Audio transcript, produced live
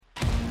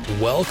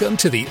Welcome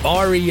to the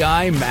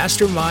REI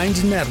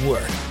Masterminds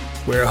Network,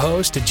 where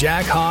host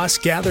Jack Haas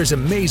gathers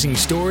amazing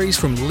stories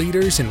from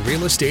leaders in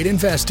real estate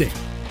investing.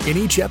 In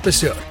each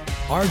episode,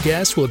 our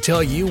guests will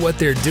tell you what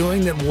they're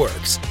doing that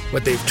works,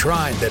 what they've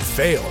tried that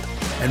failed,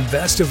 and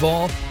best of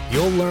all,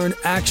 you'll learn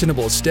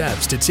actionable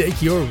steps to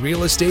take your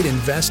real estate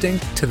investing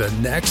to the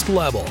next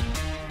level.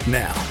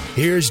 Now,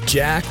 here's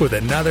Jack with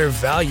another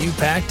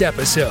value-packed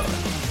episode.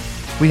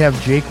 We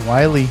have Jake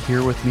Wiley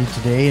here with me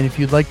today, and if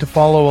you'd like to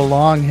follow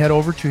along, head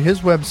over to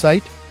his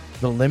website,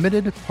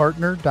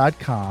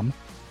 thelimitedpartner.com,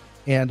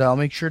 and I'll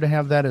make sure to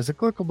have that as a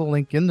clickable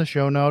link in the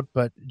show note.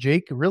 But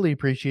Jake, really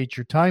appreciate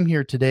your time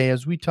here today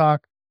as we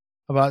talk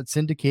about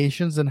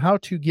syndications and how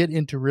to get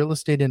into real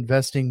estate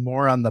investing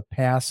more on the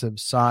passive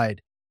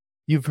side.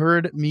 You've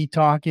heard me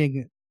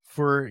talking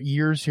for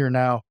years here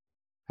now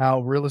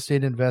how real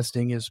estate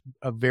investing is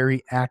a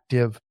very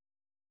active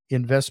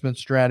investment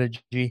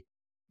strategy.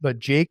 But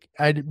Jake,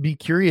 I'd be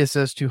curious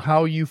as to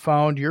how you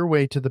found your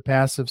way to the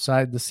passive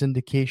side, the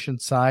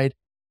syndication side,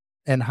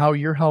 and how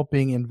you're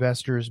helping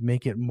investors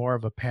make it more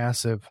of a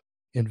passive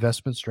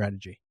investment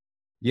strategy.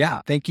 Yeah,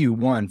 thank you,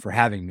 one, for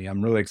having me.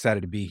 I'm really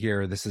excited to be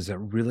here. This is a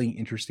really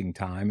interesting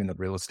time in the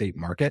real estate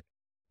market.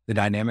 The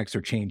dynamics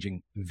are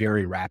changing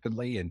very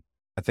rapidly. And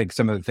I think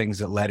some of the things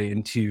that led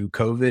into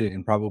COVID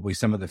and probably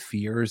some of the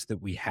fears that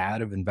we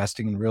had of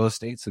investing in real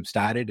estate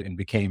subsided and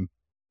became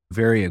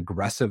very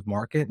aggressive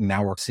market. And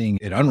now we're seeing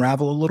it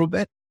unravel a little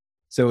bit.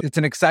 So it's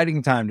an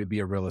exciting time to be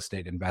a real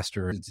estate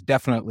investor. It's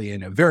definitely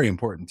a very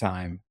important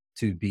time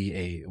to be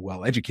a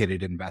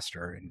well-educated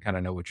investor and kind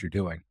of know what you're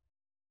doing.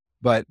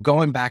 But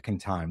going back in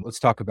time, let's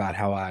talk about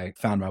how I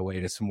found my way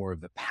to some more of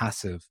the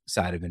passive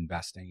side of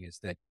investing. Is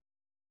that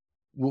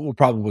we'll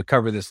probably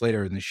cover this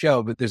later in the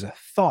show, but there's a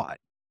thought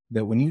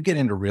that when you get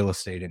into real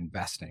estate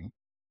investing,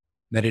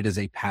 that it is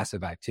a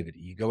passive activity.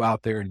 You go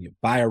out there and you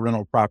buy a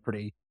rental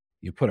property,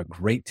 you put a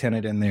great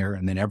tenant in there,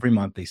 and then every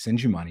month they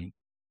send you money.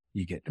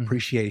 You get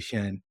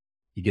depreciation,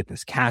 you get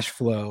this cash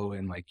flow,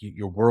 and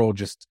your world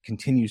just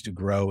continues to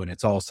grow and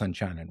it's all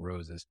sunshine and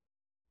roses.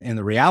 And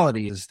the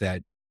reality is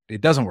that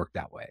it doesn't work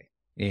that way.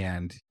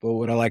 But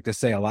what I like to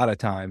say a lot of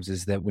times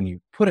is that when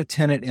you put a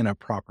tenant in a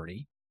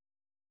property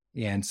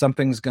and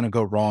something's going to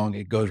go wrong,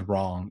 it goes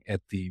wrong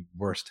at the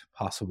worst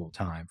possible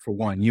time. For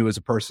one, you as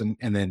a person,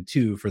 and then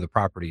two, for the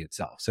property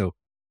itself. So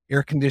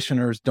air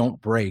conditioners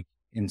don't break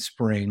in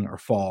spring or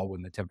fall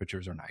when the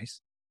temperatures are nice.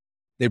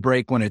 They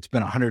break when it's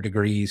been 100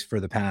 degrees for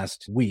the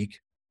past week.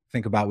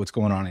 Think about what's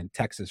going on in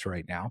Texas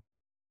right now.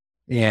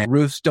 And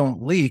roofs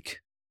don't leak,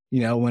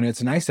 when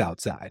it's nice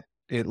outside.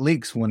 It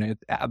leaks when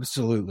it's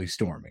absolutely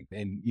storming.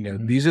 And,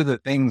 these are the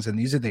things, and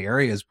these are the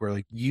areas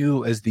where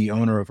you as the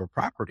owner of a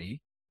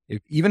property,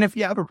 even if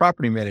you have a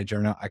property manager,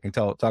 now I can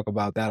talk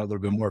about that a little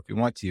bit more if you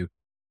want to,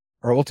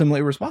 are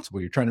ultimately responsible.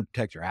 You're trying to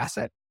protect your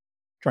asset,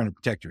 trying to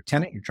protect your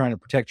tenant, you're trying to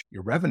protect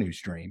your revenue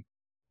stream.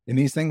 And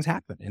these things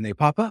happen and they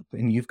pop up,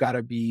 and you've got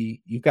to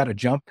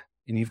jump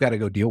and you've got to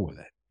go deal with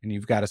it. And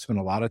you've got to spend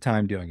a lot of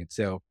time doing it.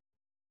 So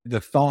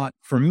the thought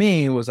for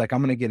me was I'm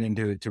going to get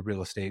into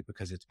real estate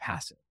because it's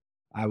passive.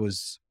 I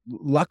was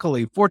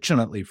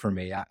fortunately for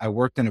me, I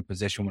worked in a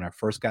position when I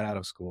first got out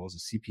of school as a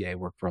CPA,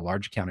 worked for a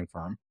large accounting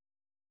firm,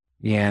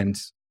 and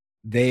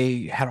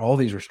they had all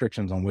these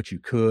restrictions on what you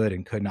could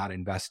and could not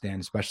invest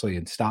in, especially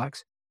in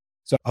stocks.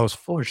 So I was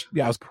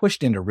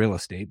pushed into real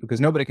estate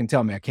because nobody can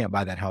tell me I can't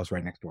buy that house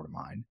right next door to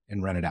mine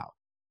and rent it out.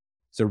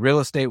 So real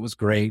estate was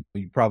great.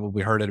 You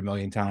probably heard it a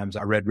million times.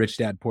 I read Rich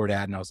Dad, Poor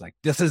Dad, and I was like,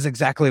 this is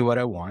exactly what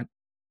I want.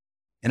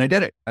 And I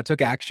did it. I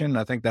took action.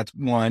 I think that's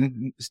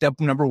step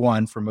number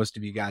one for most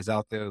of you guys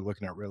out there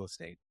looking at real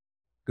estate.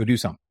 Go do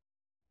something.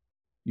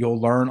 You'll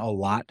learn a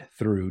lot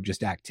through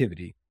just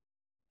activity.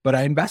 But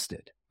I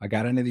invested. I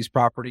got into these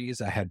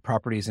properties. I had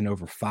properties in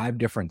over 5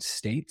 different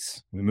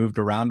states. We moved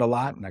around a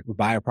lot, and I would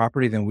buy a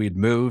property, then we'd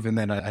move. And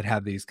then I'd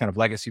have these kind of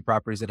legacy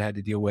properties that I had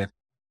to deal with.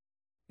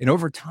 And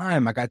over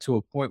time, I got to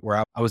a point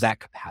where I was at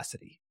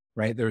capacity,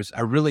 right?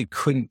 I really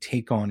couldn't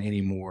take on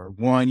anymore.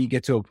 One, you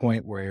get to a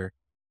point where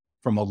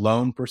from a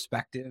loan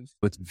perspective,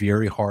 it's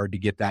very hard to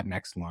get that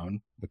next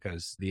loan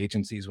because the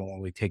agencies will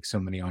only take so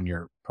many on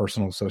your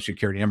personal Social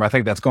Security number. I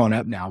think that's going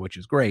up now, which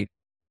is great.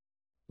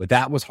 But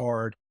that was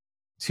hard.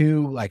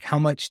 Two, how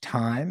much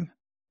time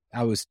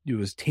it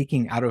was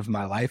taking out of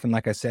my life. And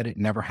like I said, it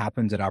never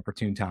happens at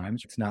opportune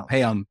times. It's not,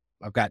 hey,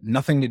 I've got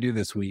nothing to do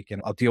this week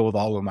and I'll deal with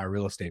all of my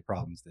real estate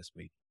problems this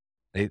week.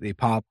 They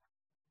pop.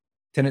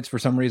 Tenants for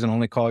some reason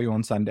only call you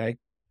on Sunday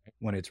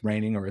when it's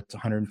raining or it's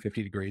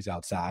 150 degrees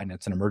outside and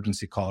it's an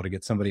emergency call to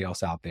get somebody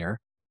else out there.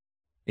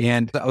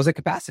 And I was at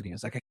capacity. I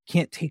was like, I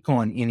can't take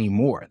on any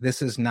more.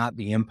 This is not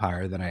the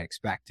empire that I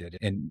expected.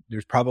 And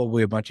there's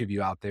probably a bunch of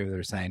you out there that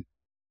are saying,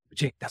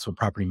 Jake, that's what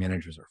property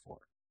managers are for.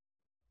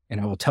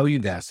 And I will tell you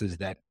this is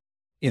that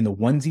in the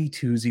onesie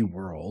twosie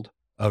world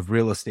of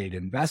real estate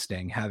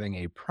investing, having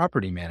a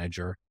property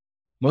manager,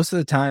 most of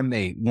the time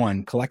they,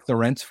 one, collect the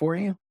rents for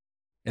you.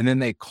 And then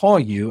they call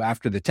you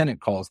after the tenant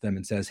calls them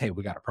and says, hey,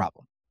 we got a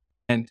problem.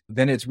 And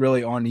then it's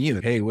really on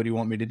you. Hey, what do you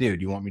want me to do?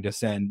 Do you want me to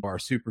send our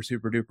super,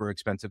 super duper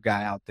expensive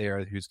guy out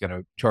there who's going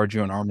to charge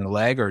you an arm and a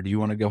leg? Or do you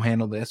want to go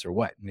handle this or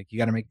what? Like, you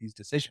got to make these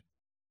decisions.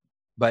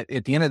 But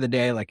at the end of the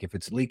day, like if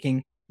it's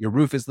leaking, your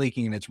roof is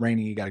leaking and it's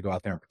raining, you got to go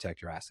out there and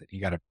protect your asset.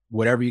 You got to,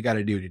 whatever you got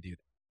to do that.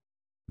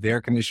 The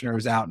air conditioner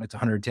is out and it's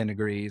 110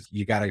 degrees.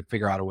 You got to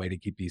figure out a way to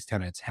keep these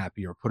tenants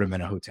happy or put them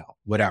in a hotel,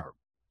 whatever.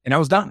 And I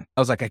was done.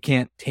 I was like, I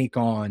can't take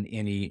on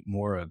any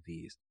more of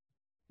these.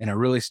 And I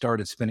really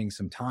started spending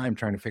some time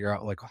trying to figure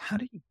out, like, well, how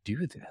do you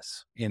do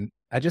this? And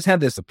I just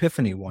had this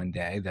epiphany one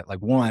day that,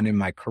 like, one, in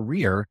my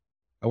career,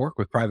 I work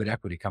with private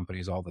equity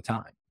companies all the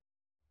time.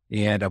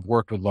 And I've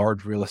worked with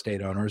large real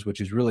estate owners,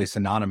 which is really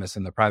synonymous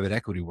in the private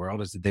equity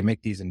world, is that they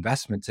make these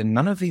investments. And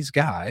none of these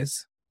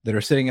guys that are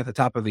sitting at the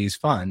top of these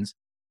funds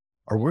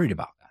are worried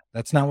about that.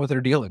 That's not what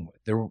they're dealing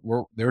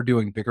with. They're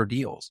doing bigger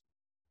deals.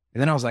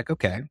 And then I was like,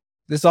 okay,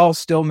 this all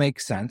still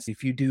makes sense.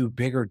 If you do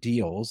bigger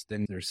deals,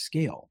 then there's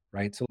scale,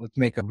 right? So let's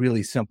make a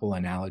really simple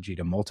analogy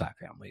to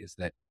multifamily. Is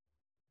that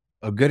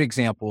a good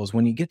example is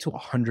when you get to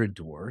 100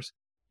 doors,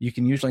 you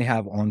can usually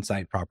have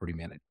on-site property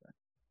management,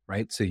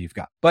 right? So you've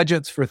got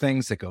budgets for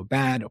things that go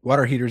bad.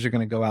 Water heaters are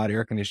going to go out,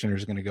 air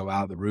conditioners are going to go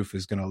out, the roof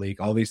is going to leak,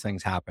 all these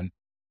things happen.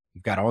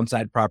 You've got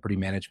on-site property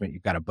management,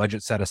 you've got a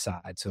budget set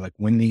aside. So like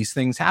when these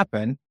things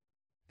happen,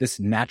 this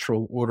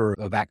natural order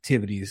of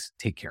activities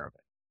take care of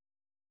it.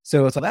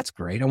 So it's like, that's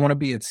great. I want to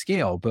be at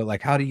scale, but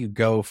like, how do you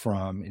go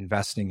from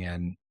investing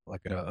in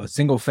like a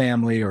single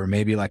family or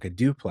maybe like a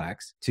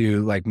duplex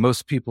to, like,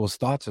 most people's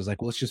thoughts is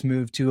like, well, let's just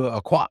move to a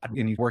quad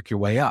and you work your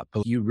way up.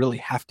 But you really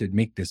have to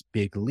make this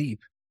big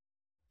leap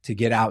to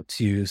get out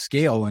to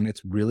scale. And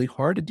it's really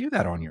hard to do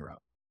that on your own.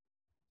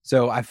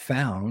 So I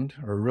found,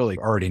 or really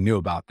already knew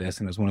about this,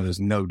 and it was one of those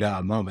no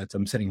duh moments.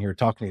 I'm sitting here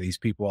talking to these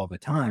people all the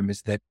time,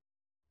 is that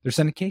there's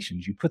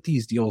syndications. You put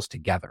these deals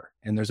together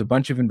and there's a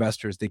bunch of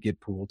investors that get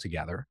pooled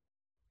together,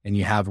 and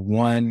you have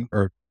one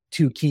or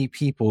two key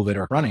people that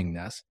are running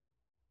this,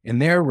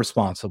 and they're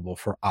responsible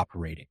for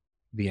operating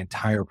the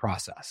entire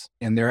process,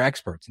 and they're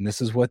experts, and this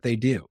is what they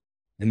do.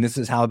 And this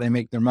is how they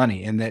make their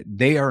money, and that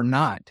they are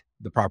not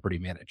the property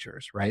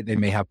managers, right? They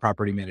may have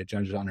property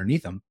managers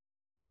underneath them,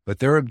 but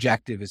their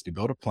objective is to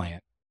build a plan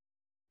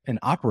and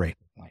operate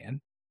the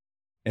plan.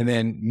 And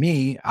then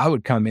me, I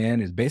would come in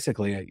as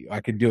basically,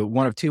 I could do it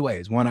one of two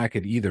ways. One, I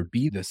could either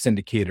be the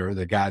syndicator,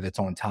 the guy that's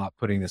on top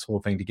putting this whole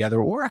thing together,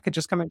 or I could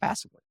just come in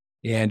passively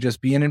and just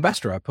be an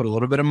investor. I put a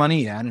little bit of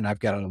money in and I've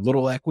got a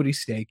little equity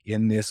stake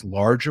in this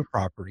larger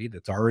property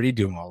that's already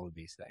doing all of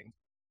these things.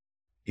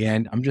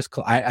 And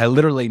I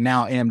literally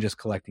now am just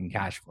collecting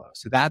cash flow.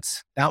 So that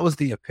was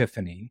the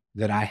epiphany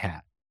that I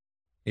had.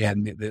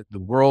 And the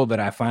world that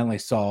I finally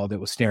saw that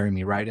was staring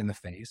me right in the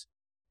face.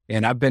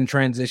 And I've been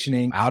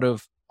transitioning out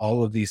of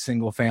all of these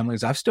single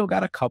families. I've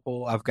got a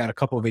couple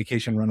of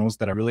vacation rentals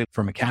that I really,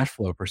 from a cash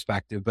flow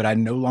perspective, but I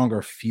no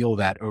longer feel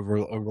that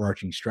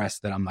overarching stress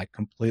that I'm like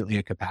completely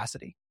at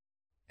capacity.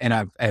 And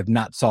I have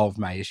not solved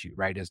my issue,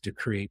 right? Is to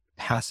create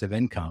passive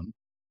income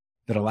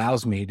that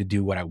allows me to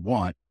do what I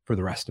want for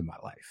the rest of my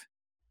life.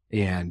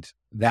 And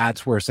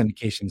that's where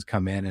syndications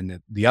come in.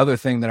 And the other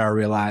thing that I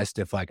realized,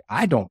 if like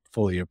I don't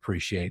fully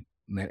appreciate,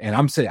 and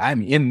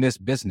I'm in this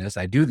business,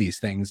 I do these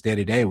things day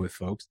to day with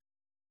folks,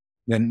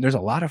 then there's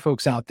a lot of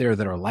folks out there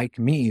that are like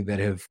me that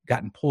have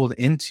gotten pulled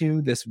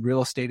into this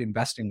real estate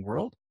investing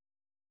world,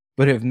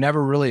 but have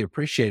never really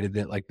appreciated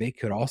that like they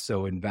could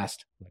also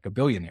invest like a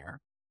billionaire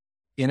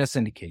in a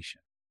syndication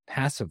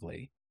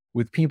passively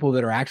with people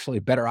that are actually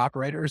better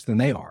operators than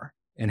they are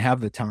and have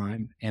the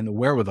time and the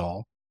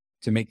wherewithal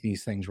to make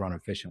these things run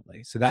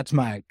efficiently. So that's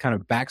my kind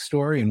of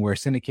backstory, and where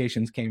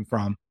syndications came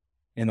from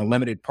in the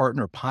Limited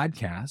Partner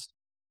podcast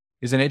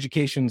is an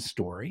education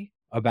story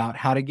about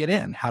how to get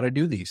in, how to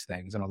do these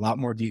things in a lot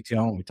more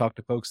detail. And we talk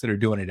to folks that are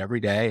doing it every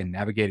day and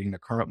navigating the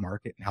current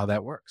market and how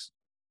that works.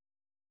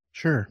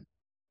 Sure.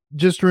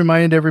 Just to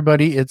remind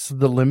everybody, it's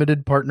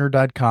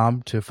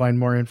thelimitedpartner.com to find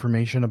more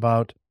information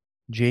about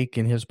Jake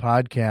and his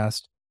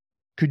podcast.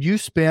 Could you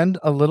spend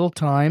a little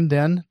time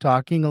then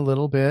talking a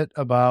little bit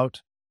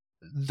about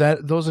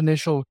those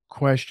initial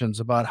questions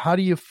about how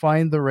do you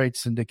find the right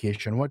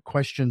syndication? What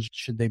questions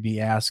should they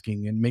be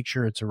asking, and make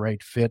sure it's a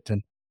right fit,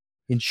 and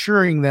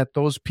ensuring that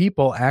those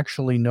people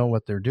actually know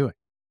what they're doing?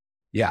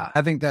 Yeah,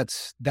 I think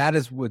that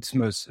is what's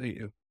most,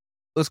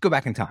 let's go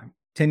back in time.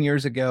 10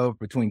 years ago,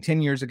 between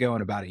 10 years ago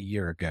and about a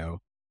year ago,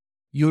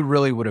 you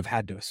really would have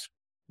had to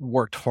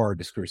worked hard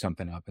to screw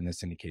something up in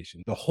this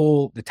syndication.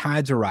 The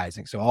tides are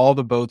rising. So all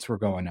the boats were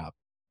going up.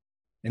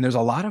 And there's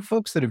a lot of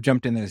folks that have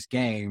jumped in this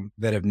game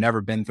that have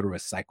never been through a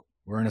cycle.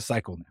 We're in a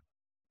cycle now,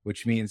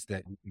 which means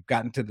that we've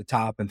gotten to the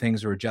top and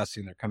things are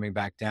adjusting. They're coming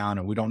back down,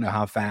 and we don't know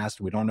how fast.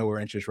 We don't know where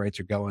interest rates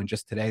are going.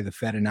 Just today, the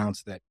Fed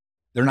announced that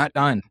they're not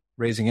done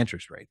raising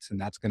interest rates,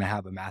 and that's going to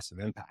have a massive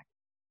impact.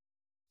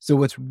 So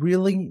what's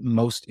really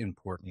most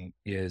important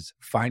is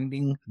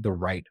finding the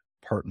right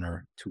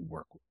partner to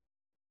work with.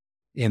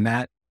 And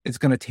that it's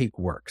going to take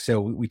work. So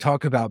we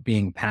talk about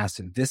being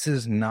passive. This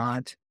is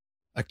not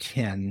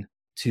akin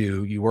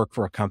to you work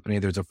for a company,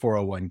 there's a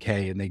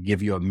 401k, and they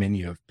give you a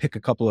menu of pick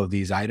a couple of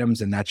these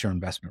items, and that's your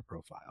investment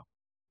profile.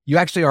 You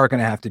actually are going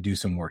to have to do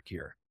some work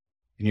here.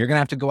 And you're going to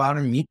have to go out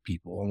and meet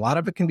people. A lot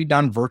of it can be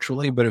done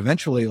virtually, but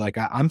eventually, like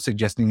I'm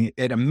suggesting,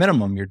 at a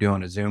minimum, you're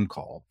doing a Zoom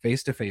call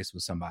face-to-face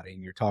with somebody,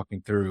 and you're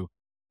talking through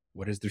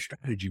what is their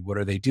strategy, what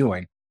are they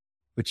doing?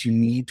 But you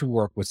need to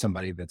work with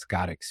somebody that's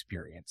got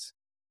experience.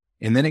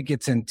 And then it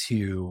gets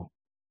into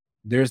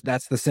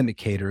that's the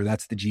syndicator,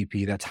 that's the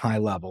GP, that's high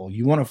level.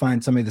 You want to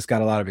find somebody that's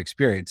got a lot of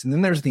experience. And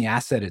then there's the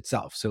asset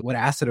itself. So what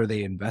asset are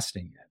they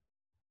investing in?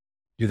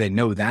 Do they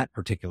know that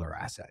particular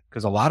asset?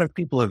 Because a lot of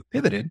people have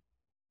pivoted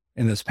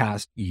in this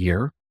past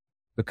year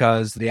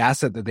because the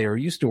asset that they were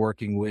used to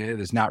working with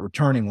is not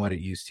returning what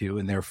it used to.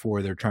 And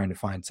therefore they're trying to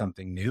find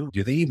something new.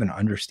 Do they even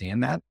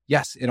understand that?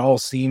 Yes, it all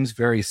seems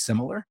very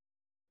similar,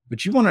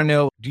 but you want to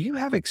know, do you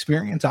have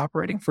experience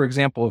operating? For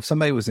example, if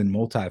somebody was in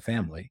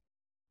multifamily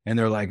and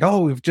they're like,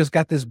 oh, we've just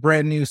got this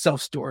brand new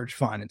self-storage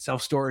fund, and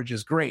self-storage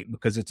is great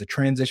because it's a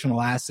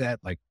transitional asset.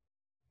 Like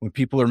when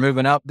people are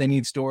moving up, they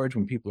need storage.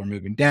 When people are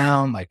moving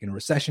down, like in a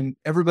recession,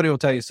 everybody will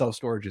tell you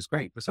self-storage is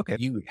great. But it's okay.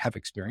 You have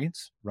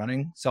experience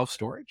running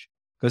self-storage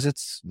because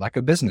it's like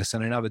a business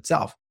in and of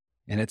itself.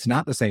 And it's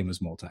not the same as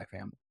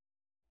multifamily.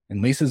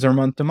 And leases are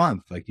month to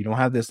month. Like you don't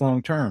have this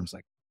long terms.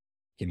 Like,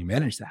 can you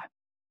manage that?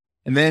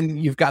 And then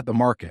you've got the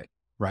market,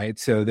 right?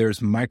 So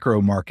there's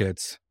micro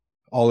markets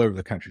all over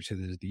the country. So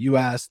there's the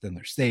US, then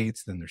there's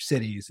states, then there's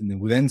cities. And then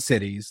within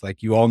cities,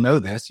 like you all know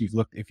this,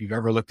 if you've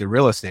ever looked at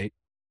real estate,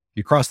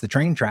 you cross the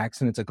train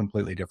tracks and it's a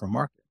completely different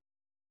market.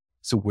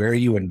 So where are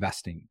you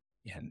investing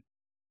in?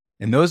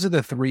 And those are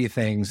the three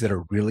things that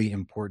are really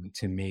important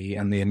to me.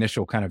 And the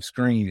initial kind of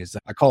screen is,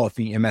 I call it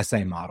the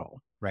MSA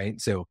model, right?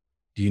 So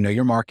do you know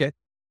your market?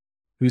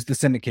 Who's the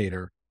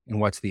syndicator? And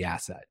what's the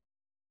asset?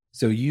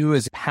 So you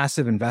as a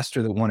passive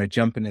investor that want to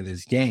jump into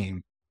this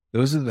game,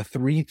 those are the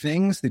three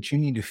things that you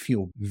need to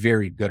feel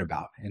very good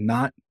about. And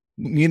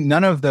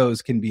none of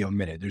those can be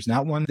omitted. There's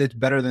not one that's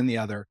better than the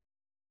other,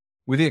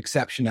 with the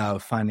exception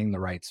of finding the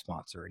right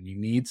sponsor. And you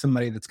need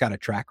somebody that's got a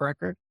track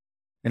record.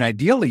 And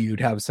ideally,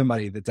 you'd have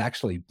somebody that's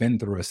actually been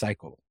through a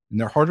cycle. And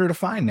they're harder to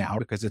find now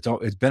because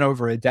it's been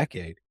over a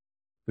decade.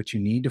 But you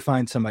need to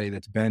find somebody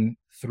that's been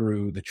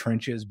through the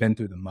trenches, been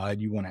through the mud.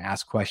 You want to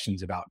ask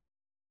questions about,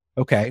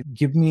 okay,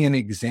 give me an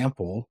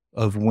example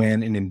of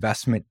when an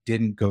investment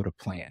didn't go to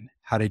plan.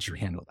 How did you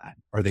handle that?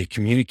 Are they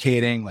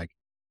communicating? Like,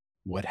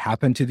 what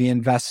happened to the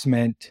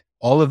investment?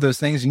 All of those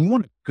things. And you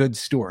want a good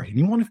story.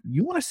 And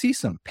you want to see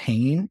some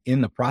pain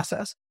in the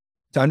process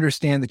to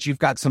understand that you've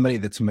got somebody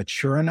that's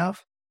mature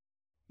enough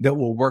that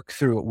will work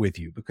through it with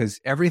you, because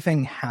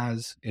everything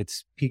has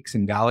its peaks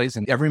and valleys,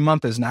 and every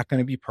month is not going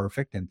to be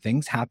perfect and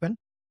things happen.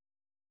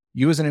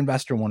 You as an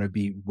investor want to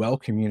be well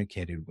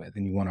communicated with,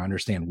 and you want to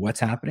understand what's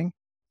happening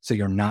so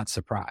you're not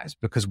surprised,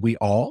 because we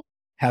all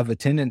have a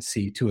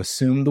tendency to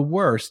assume the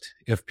worst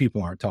if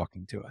people aren't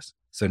talking to us.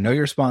 So know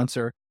your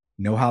sponsor,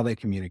 know how they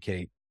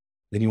communicate.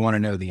 Then you want to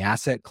know the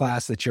asset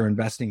class that you're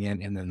investing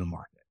in, and then the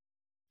market.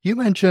 You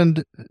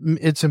mentioned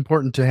it's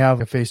important to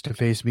have a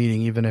face-to-face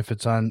meeting, even if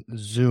it's on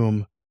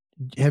Zoom.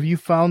 Have you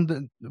found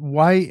that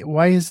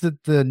why is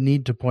it the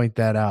need to point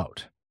that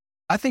out?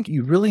 I think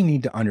you really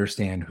need to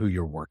understand who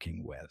you're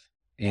working with,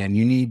 and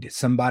you need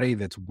somebody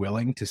that's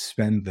willing to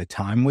spend the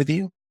time with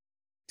you,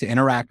 to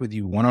interact with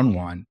you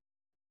one-on-one,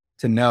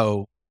 to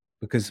know,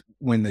 because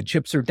when the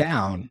chips are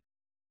down,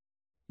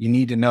 you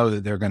need to know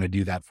that they're going to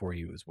do that for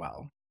you as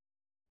well.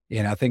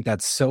 And I think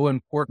that's so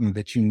important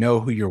that you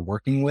know who you're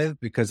working with,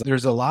 because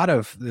there's a lot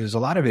of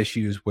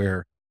issues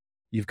where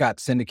you've got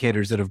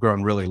syndicators that have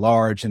grown really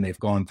large and they've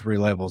gone 3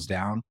 levels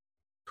down.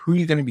 Who are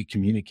you going to be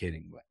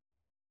communicating with?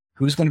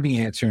 Who's going to be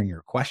answering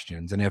your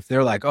questions? And if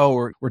they're like,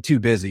 oh, we're too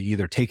busy,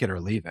 either take it or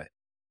leave it.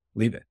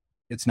 Leave it.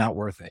 It's not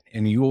worth it.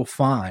 And you will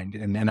find,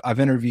 and I've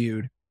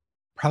interviewed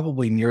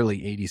probably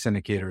nearly 80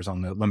 syndicators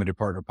on the Limited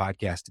Partner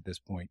podcast at this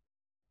point.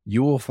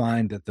 You will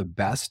find that the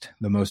best,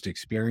 the most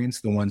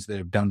experienced, the ones that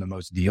have done the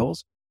most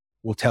deals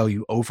will tell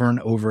you over and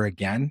over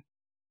again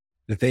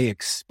that they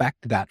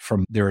expect that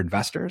from their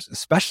investors,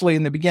 especially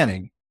in the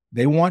beginning.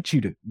 They want you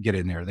to get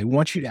in there. They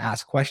want you to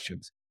ask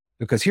questions,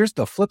 because here's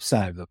the flip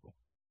side of it,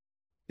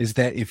 is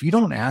that if you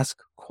don't ask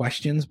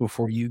questions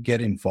before you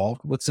get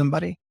involved with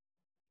somebody,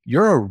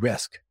 you're a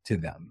risk to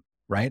them,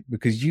 right?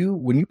 Because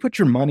when you put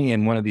your money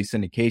in one of these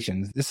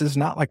syndications, this is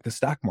not like the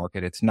stock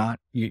market. It's not,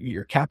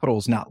 your capital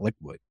is not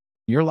liquid.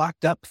 You're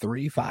locked up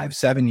 3, 5,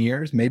 7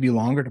 years, maybe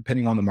longer,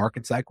 depending on the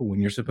market cycle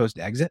when you're supposed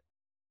to exit.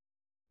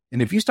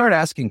 And if you start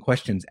asking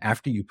questions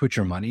after you put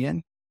your money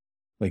in,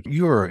 like,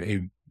 you're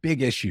a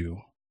big issue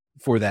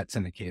for that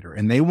syndicator,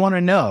 and they want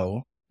to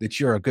know that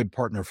you're a good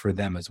partner for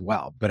them as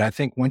well. But I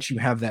think once you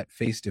have that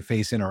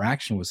face-to-face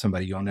interaction with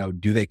somebody, you'll know,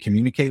 do they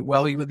communicate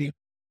well with you?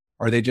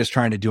 Are they just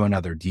trying to do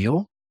another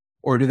deal?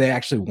 Or do they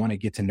actually want to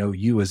get to know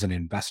you as an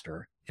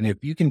investor? And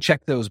if you can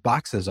check those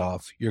boxes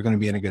off, you're going to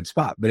be in a good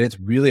spot. But it's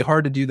really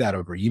hard to do that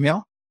over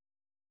email.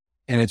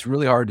 And it's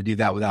really hard to do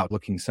that without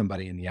looking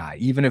somebody in the eye,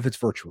 even if it's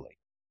virtually.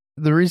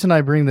 The reason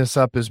I bring this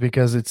up is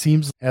because it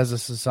seems as a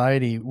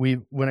society,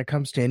 when it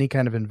comes to any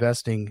kind of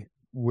investing,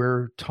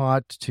 we're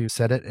taught to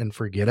set it and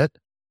forget it.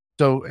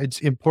 So it's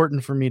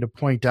important for me to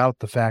point out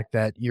the fact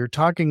that you're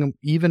talking,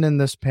 even in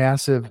this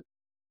passive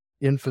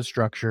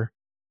infrastructure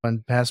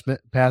and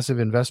passive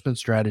investment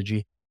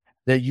strategy,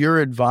 that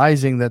you're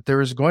advising that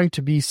there is going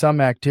to be some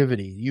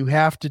activity. You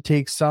have to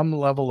take some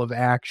level of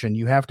action.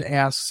 You have to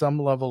ask some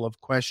level of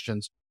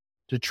questions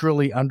to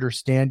truly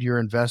understand your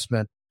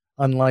investment,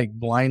 unlike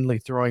blindly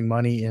throwing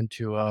money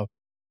into a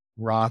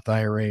Roth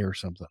IRA or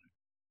something.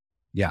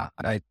 Yeah,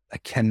 I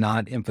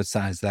cannot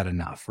emphasize that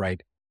enough,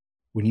 right?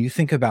 When you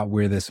think about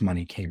where this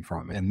money came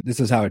from, and this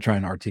is how I try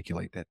and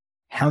articulate that,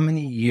 how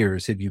many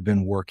years have you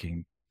been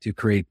working to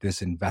create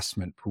this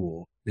investment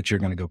pool that you're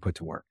going to go put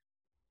to work?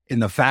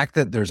 And the fact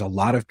that there's a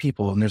lot of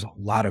people, and there's a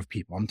lot of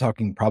people, I'm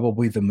talking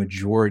probably the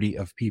majority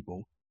of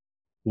people,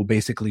 will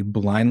basically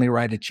blindly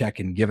write a check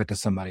and give it to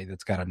somebody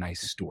that's got a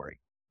nice story.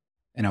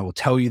 And I will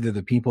tell you that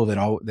the people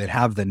that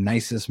have the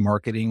nicest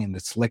marketing and the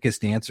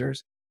slickest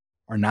answers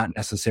are not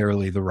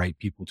necessarily the right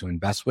people to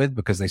invest with,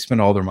 because they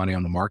spend all their money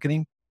on the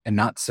marketing and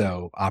not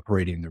so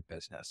operating their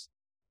business.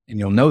 And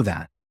you'll know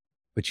that,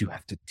 but you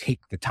have to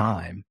take the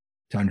time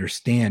to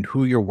understand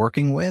who you're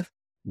working with,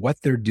 what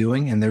they're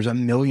doing. And there's a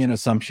million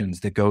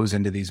assumptions that goes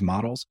into these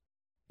models.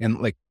 And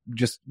like,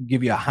 just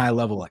give you a high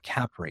level of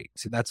cap rate.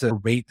 So that's a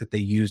rate that they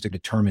use to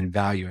determine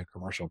value in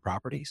commercial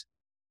properties.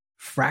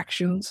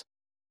 Fractions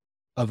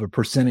of a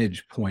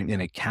percentage point in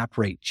a cap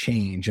rate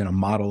change in a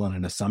model and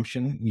an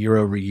assumption year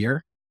over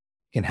year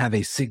can have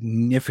a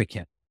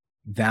significant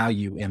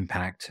value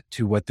impact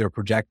to what they're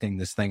projecting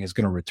this thing is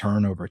going to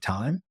return over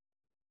time.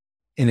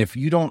 And if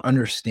you don't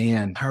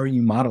understand, how are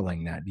you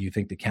modeling that? Do you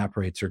think the cap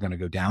rates are going to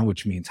go down,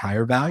 which means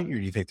higher value, or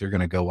do you think they're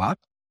going to go up?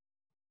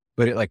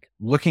 But like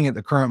looking at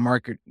the current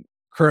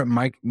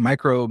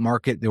micro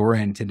market that we're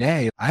in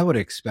today, I would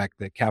expect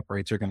that cap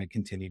rates are going to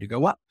continue to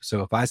go up.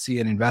 So if I see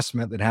an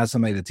investment that has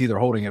somebody that's either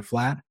holding it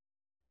flat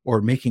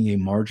or making a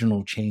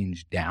marginal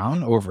change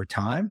down over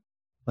time,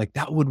 like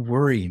that would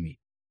worry me.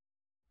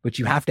 But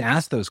you have to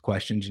ask those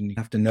questions, and you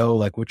have to know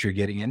like what you're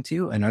getting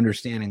into and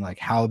understanding like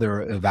how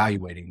they're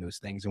evaluating those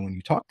things. And when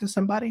you talk to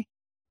somebody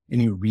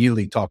and you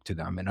really talk to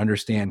them and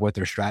understand what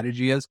their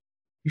strategy is,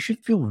 you should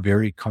feel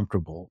very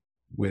comfortable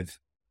with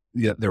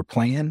their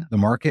plan, the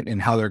market,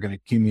 and how they're going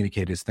to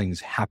communicate as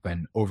things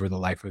happen over the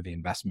life of the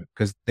investment,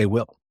 because they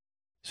will.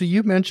 So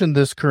you mentioned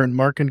this current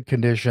market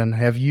condition.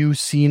 Have you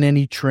seen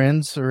any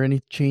trends or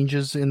any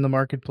changes in the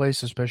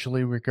marketplace,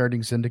 especially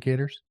regarding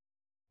syndicators?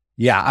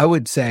 Yeah, I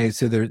would say,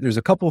 so there's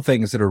a couple of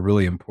things that are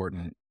really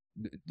important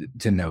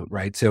to note,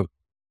 right? So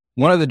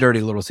one of the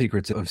dirty little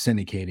secrets of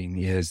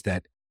syndicating is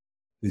that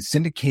the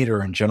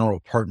syndicator and general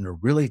partner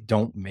really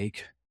don't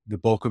make the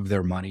bulk of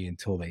their money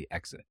until they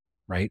exit,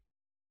 right?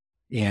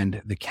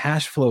 And the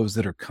cash flows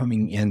that are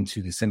coming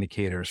into the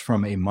syndicators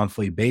from a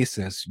monthly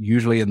basis,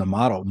 usually in the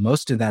model,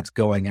 most of that's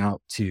going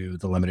out to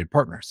the limited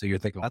partner. So you're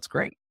thinking, well, that's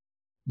great.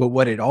 But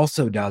what it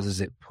also does is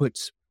it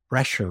puts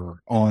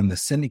pressure on the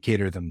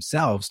syndicator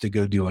themselves to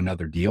go do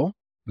another deal,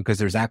 because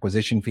there's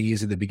acquisition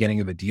fees at the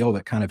beginning of a deal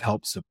that kind of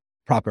helps to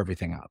prop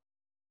everything up.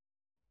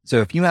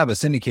 So if you have a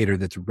syndicator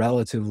that's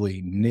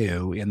relatively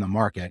new in the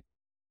market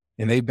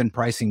and they've been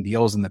pricing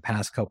deals in the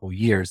past couple of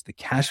years, the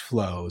cash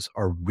flows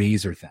are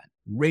razor thin.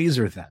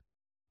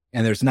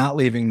 And there's not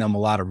leaving them a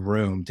lot of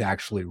room to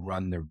actually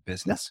run their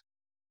business.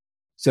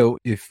 So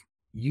if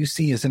you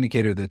see a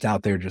syndicator that's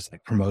out there just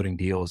like promoting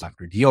deals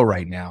after deal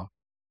right now,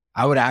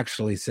 I would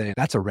actually say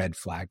that's a red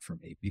flag for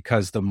me,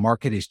 because the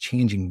market is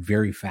changing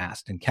very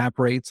fast and cap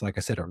rates, like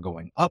I said, are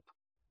going up.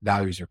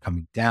 Values are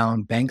coming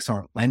down. Banks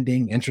aren't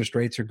lending. Interest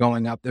rates are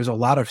going up. There's a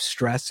lot of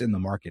stress in the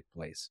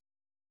marketplace.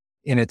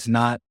 And it's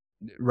not,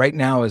 right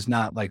now is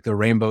not like the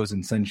rainbows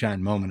and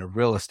sunshine moment of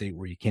real estate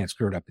where you can't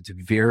screw it up. It's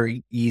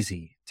very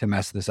easy to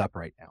mess this up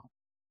right now.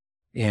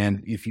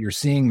 And if you're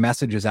seeing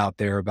messages out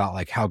there about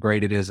like how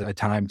great it is a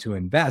time to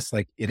invest,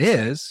 like it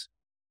is,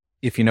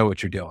 if you know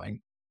what you're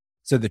doing.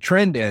 So the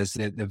trend is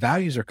that the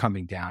values are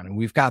coming down, and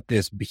we've got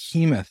this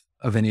behemoth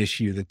of an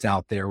issue that's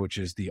out there, which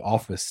is the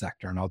office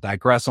sector. And I'll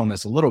digress on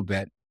this a little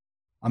bit.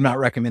 I'm not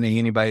recommending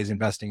anybody's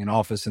investing in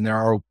office, and there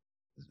are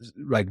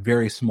like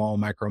very small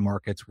micro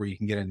markets where you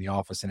can get in the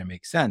office and it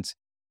makes sense.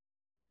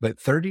 But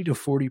 30 to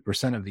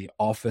 40% of the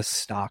office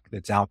stock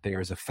that's out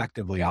there is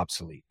effectively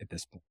obsolete at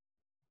this point.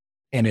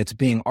 And it's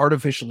being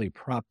artificially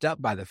propped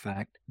up by the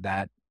fact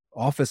that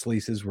office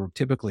leases were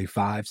typically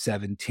 5,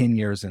 7, 10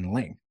 years in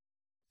length.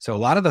 So a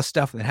lot of the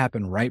stuff that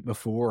happened right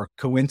before,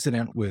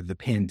 coincident with the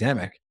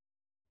pandemic,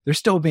 they're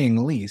still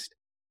being leased.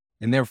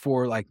 And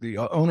therefore, like the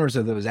owners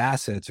of those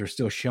assets are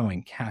still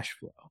showing cash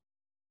flow,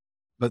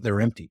 but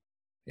they're empty.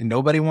 And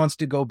nobody wants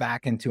to go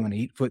back into an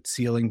 8-foot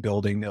ceiling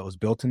building that was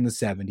built in the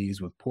 70s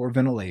with poor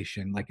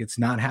ventilation. Like it's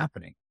not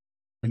happening.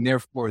 And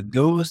therefore,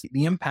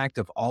 the impact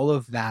of all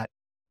of that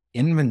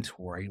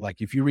inventory,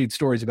 like if you read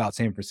stories about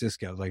San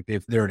Francisco, like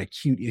they're an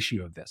acute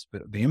issue of this,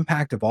 but the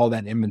impact of all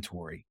that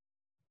inventory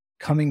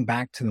coming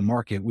back to the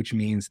market, which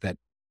means that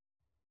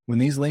when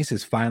these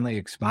leases finally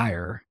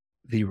expire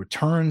the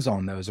returns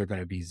on those are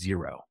going to be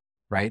zero,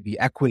 right? The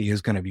equity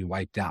is going to be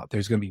wiped out.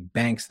 There's going to be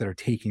banks that are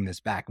taking this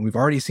back. And we've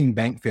already seen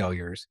bank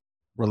failures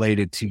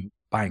related to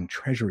buying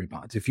treasury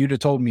bonds. If you'd have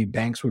told me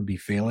banks would be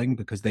failing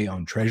because they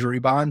own treasury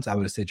bonds, I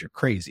would have said you're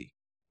crazy.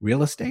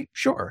 Real estate?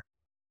 Sure.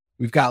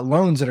 We've got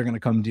loans that are going to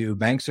come due.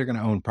 Banks are going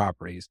to own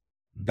properties.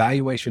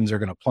 Valuations are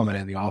going to plummet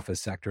in the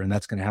office sector, and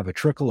that's going to have a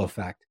trickle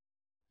effect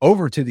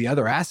over to the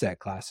other asset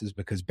classes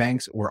because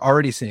banks, we're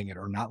already seeing it,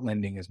 are not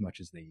lending as much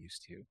as they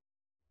used to.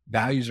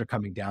 Values are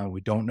coming down.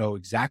 We don't know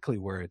exactly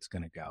where it's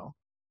going to go.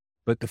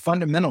 But the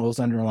fundamentals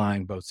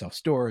underlying both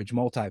self-storage,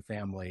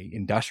 multifamily,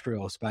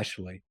 industrial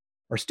especially,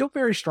 are still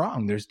very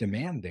strong. There's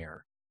demand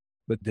there.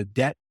 But the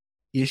debt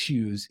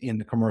issues in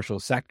the commercial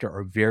sector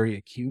are very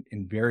acute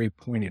and very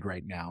pointed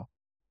right now.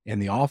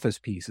 And the office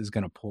piece is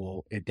going to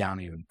pull it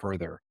down even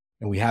further.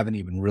 And we haven't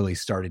even really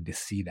started to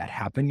see that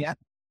happen yet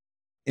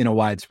in a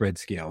widespread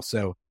scale.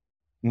 So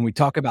when we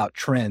talk about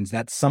trends,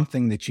 that's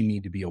something that you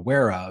need to be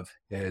aware of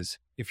is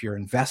if you're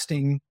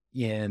investing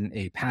in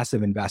a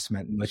passive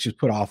investment, and let's just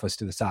put office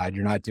to the side,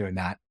 you're not doing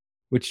that,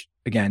 which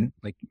again,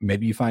 like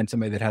maybe you find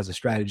somebody that has a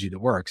strategy that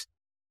works,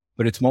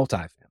 but it's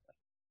multifamily.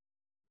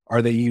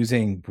 Are they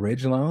using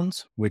bridge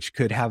loans, which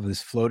could have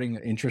this floating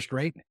interest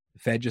rate? The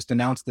Fed just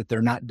announced that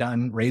they're not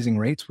done raising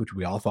rates, which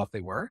we all thought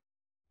they were.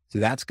 So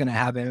that's going to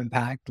have an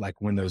impact, like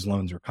when those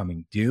loans are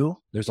coming due.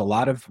 There's a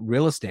lot of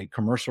real estate,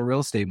 commercial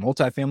real estate,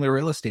 multifamily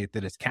real estate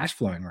that is cash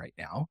flowing right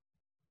now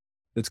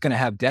that's going to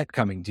have debt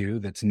coming due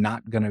that's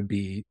not going to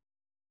be,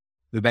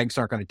 the banks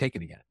aren't going to take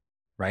it again,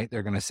 right?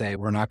 They're going to say,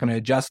 we're not going to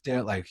adjust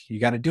it. Like you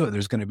got to do it.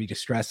 There's going to be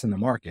distress in the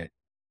market.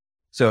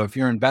 So if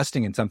you're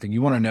investing in something,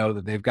 you want to know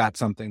that they've got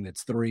something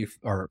that's 3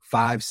 or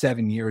 5,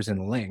 7 years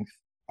in length,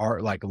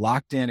 are like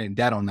locked in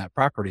debt on that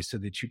property so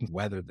that you can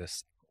weather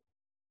this.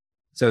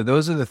 So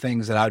those are the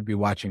things that I'd be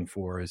watching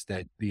for, is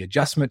that the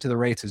adjustment to the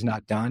rates is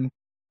not done.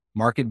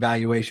 Market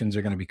valuations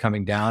are going to be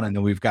coming down. And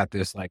then we've got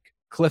this like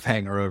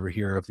cliffhanger over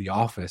here of the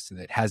office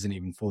that hasn't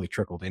even fully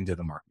trickled into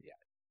the market yet.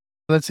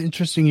 That's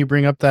interesting you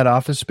bring up that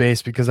office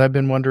space because I've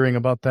been wondering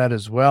about that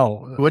as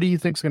well. What do you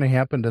think is going to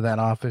happen to that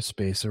office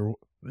space, or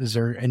is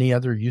there any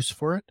other use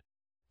for it?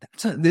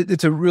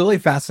 It's a really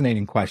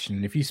fascinating question.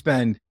 And if you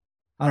spend,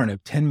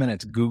 10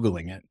 minutes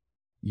Googling it,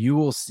 you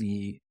will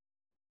see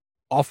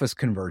office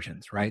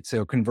conversions, right?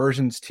 So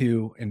conversions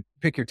to, and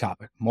pick your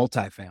topic,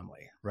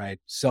 multifamily, right?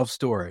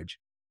 Self-storage,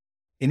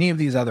 any of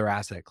these other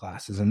asset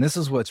classes. And this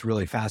is what's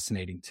really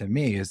fascinating to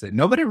me, is that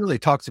nobody really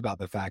talks about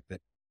the fact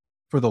that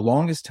for the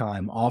longest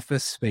time,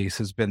 office space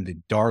has been the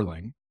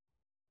darling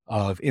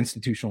of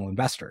institutional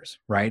investors,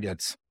 right?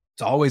 It's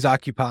always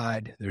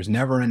occupied. There's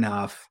never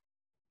enough.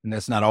 And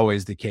that's not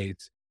always the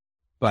case.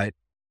 But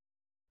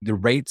the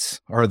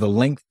rates or the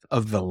length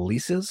of the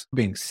leases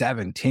being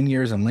 7, 10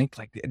 years in length,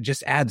 like it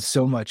just adds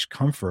so much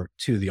comfort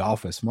to the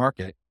office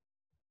market.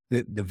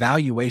 The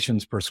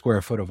valuations per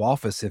square foot of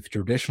office have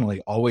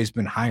traditionally always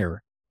been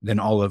higher than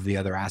all the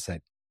other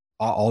assets.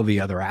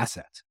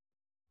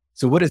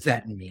 So what does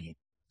that mean?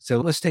 So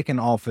let's take an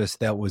office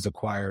that was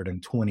acquired in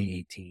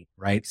 2018,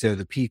 right? So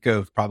the peak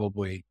of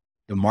probably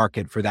the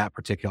market for that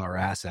particular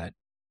asset.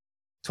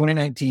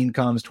 2019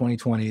 comes,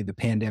 2020, the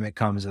pandemic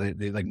comes,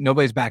 they like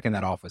nobody's back in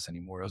that office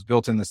anymore. It was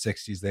built in the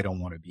 60s. They don't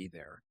want to be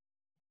there.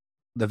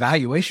 The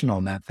valuation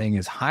on that thing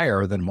is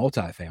higher than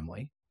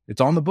multifamily.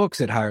 It's on the books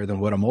at higher than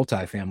what a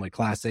multifamily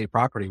Class A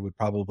property would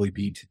probably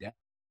be today.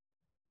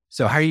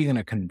 So how are you going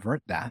to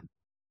convert that,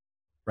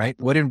 right?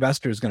 What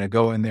investor is going to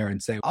go in there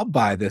and say, I'll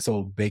buy this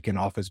old vacant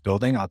office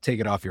building. I'll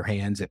take it off your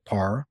hands at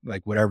par,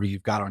 like whatever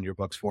you've got on your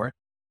books for it.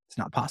 It's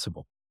not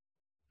possible.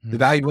 The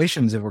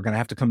valuations that we're going to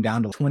have to come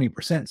down to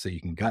 20% so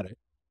you can gut it.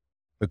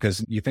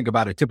 Because you think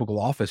about a typical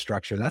office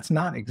structure, that's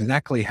not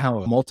exactly how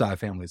a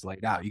multifamily is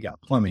laid out. You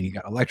got plumbing, you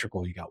got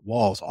electrical, you got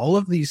walls, all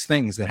of these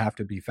things that have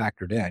to be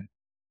factored in.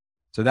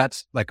 So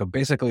that's like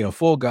basically a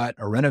full gut,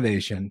 a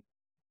renovation.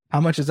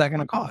 How much is that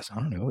going to cost? I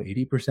don't know,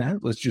 80%?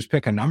 Let's just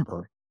pick a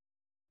number.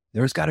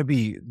 There's got to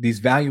be, these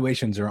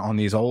valuations are on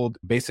these old,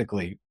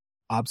 basically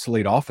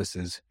obsolete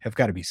offices have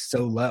got to be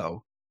so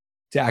low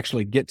to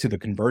actually get to the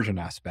conversion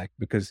aspect,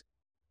 because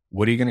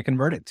what are you going to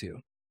convert it to?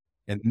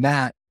 And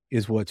that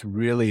is what's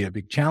really a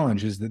big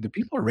challenge, is that the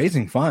people are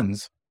raising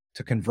funds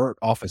to convert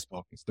office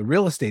buildings. The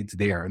real estate's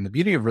there. And the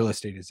beauty of real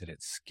estate is that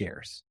it's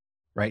scarce,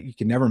 right? You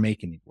can never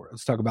make any more.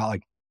 Let's talk about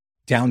like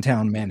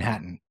downtown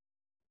Manhattan.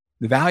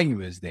 The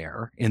value is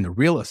there in the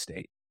real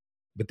estate,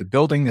 but the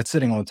building that's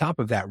sitting on top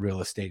of that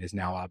real estate is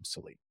now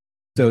obsolete.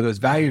 So those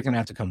values are going to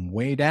have to come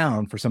way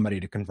down for somebody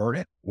to convert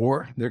it,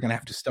 or they're going to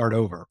have to start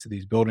over. So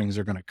these buildings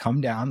are going to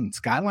come down and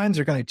skylines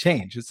are going to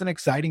change. It's an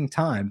exciting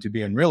time to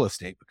be in real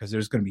estate because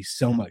there's going to be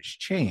so much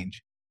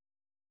change.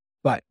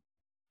 But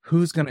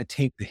who's going to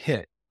take the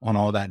hit on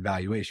all that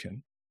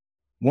valuation?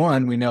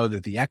 One, we know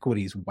that the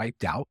equity is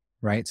wiped out,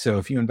 right? So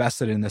if you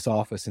invested in this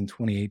office in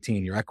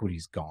 2018, your equity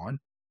is gone.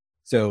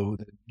 So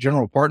the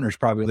general partners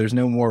probably, there's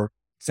no more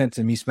sense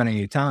in me spending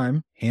any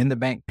time, hand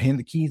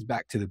the keys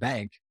back to the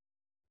bank.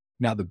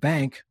 Now the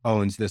bank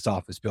owns this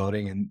office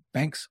building, and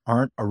banks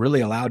are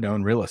really allowed to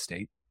own real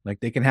estate. Like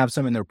they can have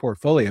some in their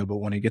portfolio, but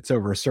when it gets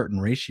over a certain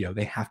ratio,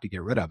 they have to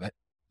get rid of it.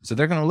 So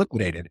they're going to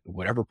liquidate it at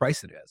whatever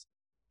price it is.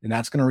 And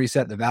that's going to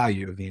reset the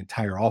value of the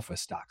entire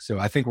office stock. So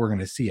I think we're going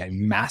to see a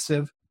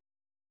massive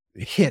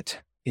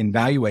hit in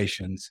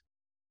valuations.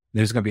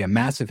 There's going to be a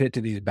massive hit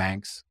to these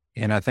banks.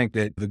 And I think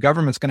that the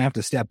government's going to have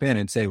to step in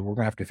and say, we're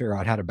going to have to figure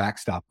out how to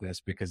backstop this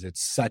because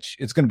it's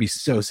going to be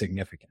so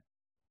significant.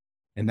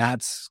 And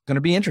that's going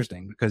to be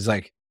interesting because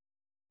like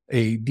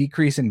a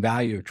decrease in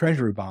value of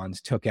treasury bonds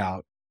took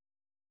out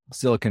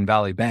Silicon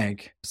Valley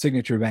Bank.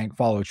 Signature Bank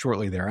followed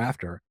shortly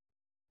thereafter.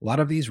 A lot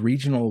of these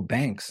regional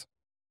banks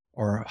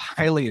are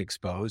highly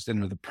exposed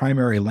and are the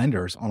primary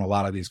lenders on a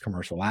lot of these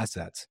commercial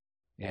assets.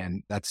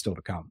 And that's still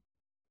to come.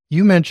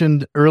 You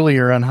mentioned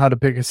earlier on how to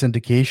pick a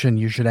syndication.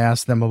 You should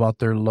ask them about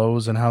their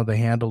lows and how they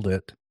handled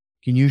it.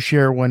 Can you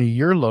share one of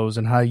your lows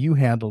and how you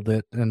handled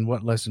it and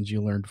what lessons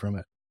you learned from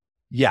it?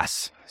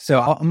 Yes.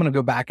 So I'm going to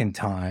go back in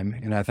time.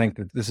 And I think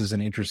that this is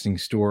an interesting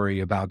story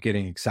about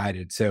getting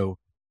excited. So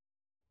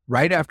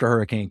right after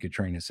Hurricane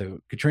Katrina, so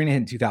Katrina hit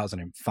in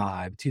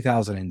 2005,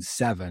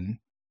 2007,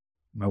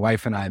 my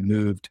wife and I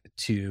moved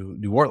to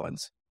New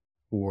Orleans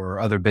for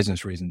other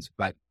business reasons,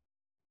 but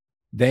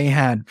they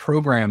had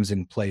programs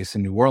in place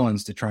in New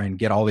Orleans to try and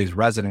get all these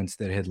residents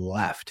that had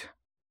left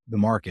the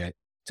market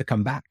to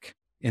come back.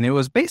 And it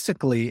was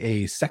basically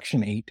a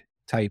Section 8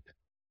 type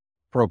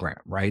program,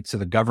 right? So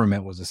the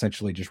government was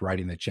essentially just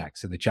writing the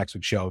checks. So the checks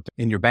would show up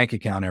in your bank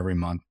account every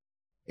month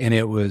and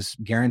it was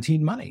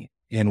guaranteed money.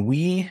 And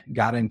we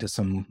got into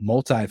some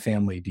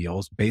multifamily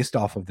deals based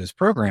off of this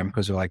program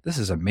because they're like, this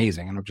is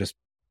amazing. And I'll just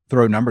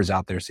throw numbers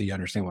out there so you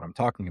understand what I'm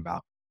talking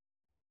about.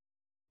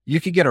 You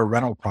could get a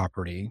rental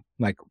property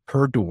like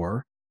per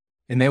door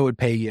and they would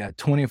pay you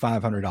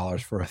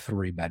 $2,500 for a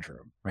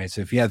 3-bedroom, right?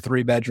 So if you had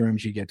 3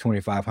 bedrooms, you get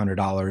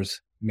 $2,500.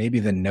 Maybe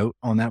the note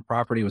on that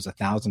property was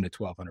 $1,000 to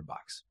 $1,200,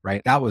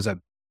 right? That was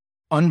an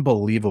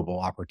unbelievable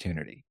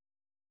opportunity.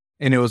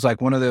 And it was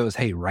like one of those,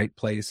 hey, right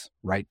place,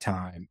 right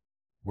time,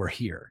 we're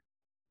here.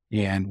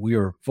 And we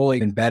were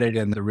fully embedded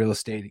in the real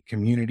estate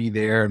community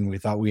there. And we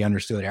thought we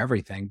understood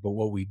everything. But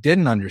what we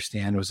didn't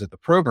understand was that the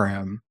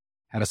program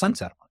had a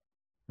sunset on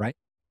it, right?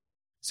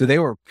 So they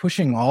were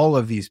pushing all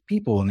of these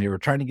people and they were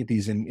trying to get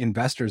these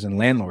investors and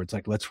landlords,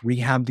 like, let's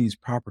rehab these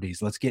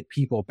properties. Let's get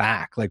people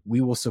back. Like we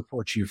will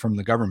support you from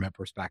the government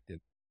perspective.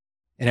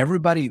 And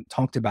everybody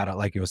talked about it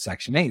like it was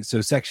Section 8.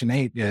 So Section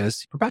 8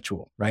 is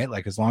perpetual, right?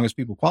 Like as long as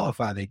people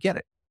qualify, they get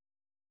it.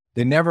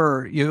 They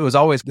never, it was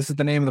always, this is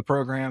the name of the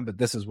program, but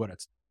this is what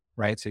it's,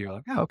 right? So you're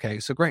like, oh, okay,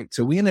 so great.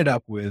 So we ended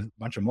up with a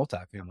bunch of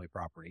multifamily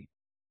property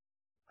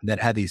that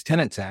had these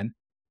tenants in.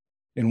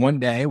 And one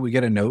day we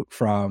get a note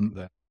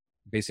from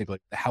basically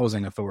the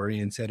housing authority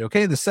and said,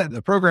 okay,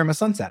 the program is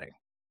sunsetting.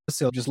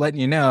 So just letting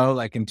you know,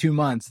 like in 2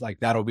 months, like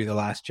that'll be the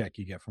last check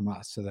you get from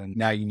us. So then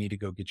now you need to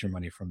go get your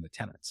money from the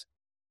tenants.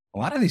 A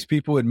lot of these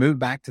people had moved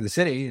back to the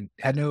city and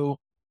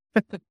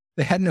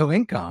they had no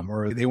income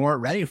or they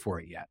weren't ready for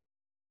it yet.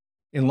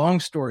 And long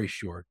story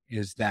short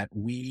is that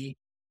we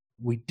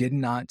did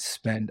not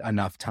spend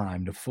enough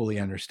time to fully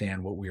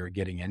understand what we were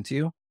getting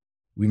into.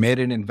 We made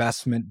an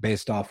investment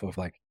based off of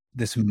like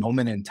this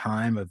moment in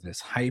time of this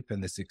hype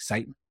and this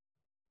excitement.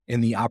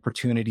 And the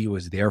opportunity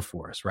was there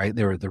for us, right?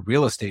 The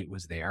real estate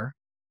was there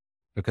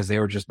because they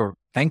were just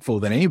thankful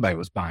that anybody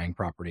was buying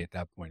property at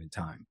that point in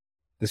time.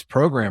 This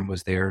program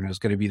was there and it was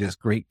going to be this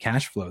great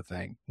cash flow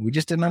thing. We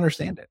just didn't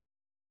understand it.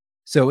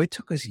 So it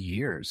took us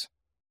years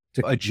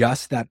to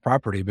adjust that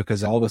property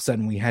because all of a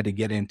sudden we had to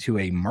get into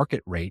a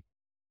market rate,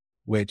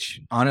 which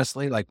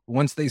honestly, like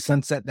once they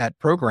sunset that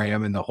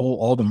program and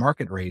all the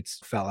market rates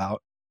fell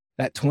out,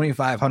 that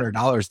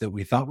 $2,500 that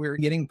we thought we were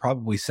getting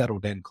probably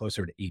settled in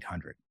closer to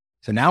 $800.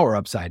 So now we're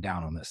upside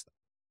down on this thing.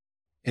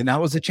 And that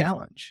was a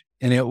challenge.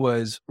 And it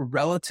was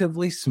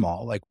relatively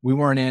small. Like we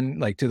weren't in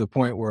like to the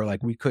point where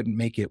like we couldn't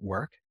make it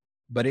work,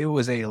 but it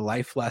was a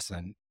life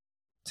lesson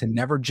to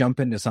never jump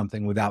into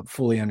something without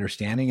fully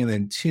understanding. And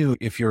then 2,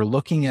 if you're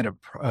looking at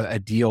a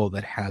deal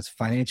that has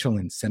financial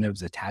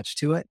incentives attached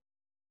to it,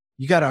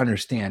 you got to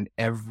understand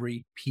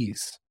every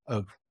piece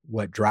of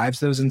what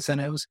drives those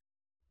incentives,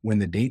 when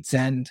the dates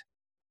end,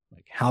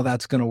 like how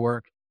that's going to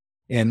work.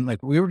 And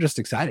like, we were just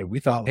excited. We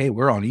thought, hey,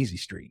 we're on easy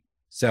street.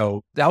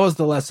 So that was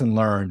the lesson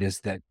learned, is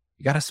that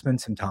you got to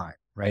spend some time,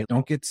 right?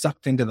 Don't get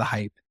sucked into the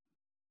hype.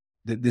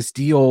 This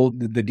deal,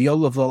 the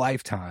deal of the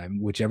lifetime,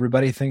 which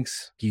everybody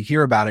thinks, you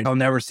hear about it, I'll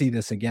never see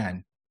this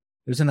again.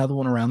 There's another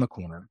one around the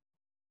corner.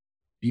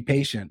 Be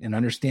patient and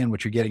understand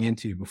what you're getting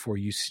into before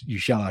you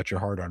shell out your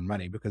hard-earned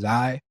money. Because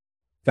I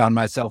found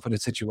myself in a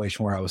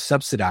situation where I was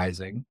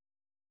subsidizing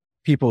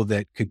people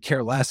that could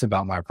care less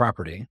about my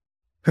property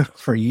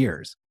for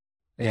years.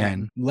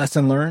 And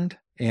lesson learned,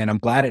 and I'm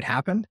glad it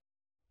happened.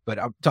 But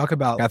I'll talk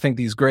about, I think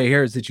these gray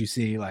hairs that you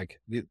see, like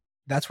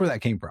that's where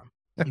that came from.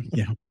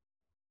 Yeah.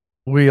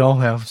 We all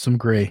have some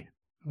gray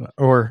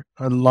or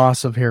a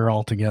loss of hair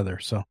altogether.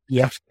 So,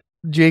 yeah.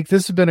 Jake,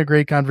 this has been a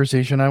great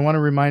conversation. I want to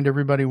remind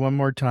everybody one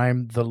more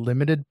time,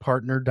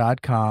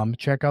 thelimitedpartner.com.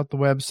 Check out the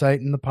website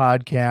and the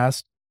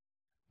podcast.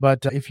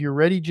 But if you're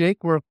ready,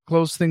 Jake, we'll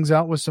close things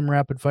out with some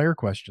rapid fire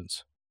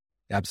questions.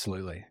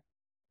 Absolutely.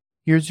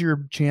 Here's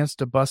your chance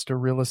to bust a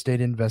real estate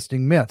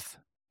investing myth.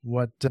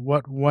 What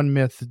one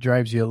myth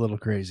drives you a little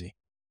crazy?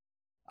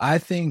 I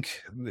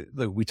think,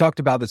 look, we talked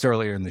about this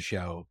earlier in the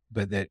show,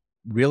 but that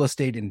real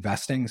estate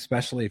investing,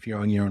 especially if you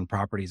own your own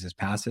properties, is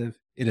passive.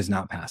 It is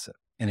not passive,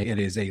 and it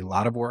is a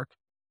lot of work,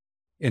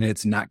 and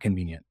it's not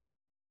convenient.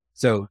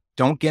 So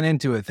don't get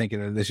into it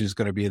thinking that this is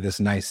going to be this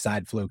nice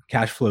side flow,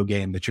 cash flow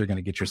game that you're going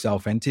to get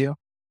yourself into.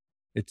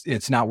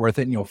 It's not worth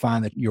it. And you'll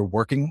find that you're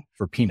working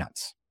for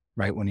peanuts,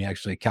 right? When you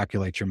actually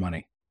calculate your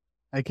money.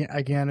 I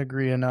can't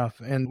agree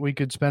enough. And we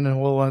could spend a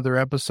whole other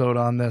episode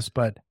on this,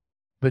 but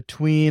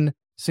between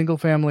single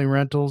family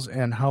rentals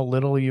and how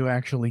little you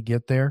actually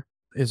get there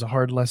is a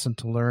hard lesson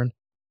to learn.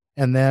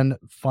 And then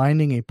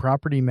finding a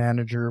property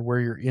manager where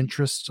your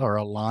interests are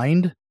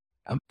aligned,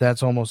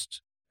 that's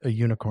almost a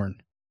unicorn.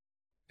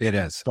 It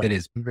is. But it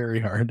is very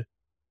hard.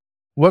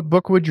 What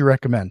book would you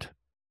recommend?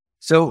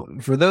 So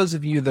for those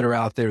of you that are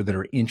out there that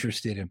are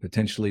interested in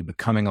potentially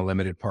becoming a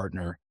limited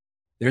partner,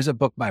 there's a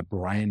book by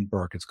Brian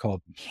Burke. It's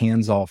called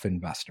Hands Off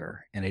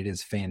Investor, and it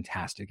is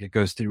fantastic. It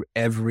goes through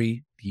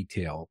every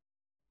detail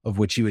of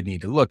what you would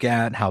need to look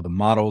at, how the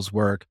models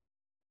work.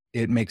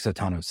 It makes a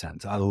ton of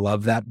sense. I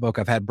love that book.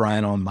 I've had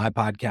Brian on my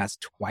podcast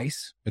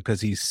twice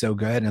because he's so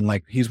good. And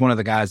like, he's one of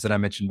the guys that I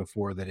mentioned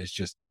before that is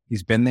just,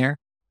 he's been there,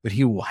 but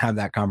he will have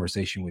that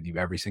conversation with you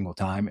every single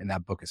time. And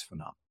that book is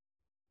phenomenal.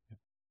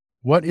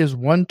 What is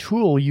one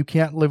tool you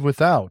can't live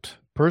without,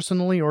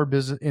 personally or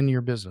in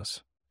your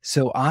business?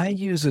 So I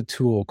use a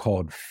tool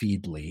called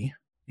Feedly.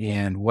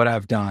 And what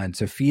I've done,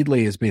 so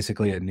Feedly is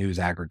basically a news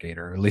aggregator,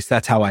 or at least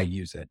that's how I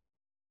use it,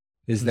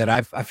 is that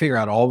I figure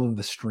out all of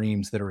the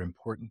streams that are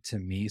important to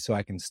me so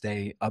I can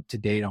stay up to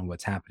date on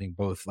what's happening,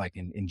 both like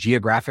in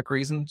geographic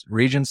regions.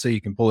 So you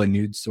can pull in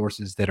news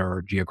sources that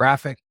are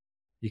geographic.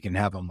 You can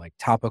have them like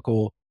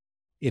topical.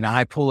 And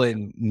I pull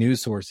in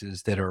news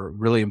sources that are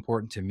really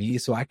important to me.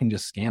 So I can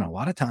just scan. A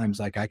lot of times,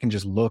 like I can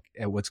just look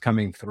at what's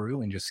coming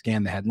through and just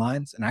scan the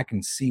headlines, and I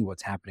can see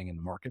what's happening in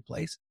the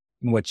marketplace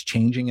and what's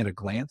changing at a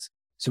glance.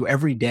 So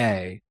every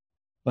day,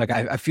 like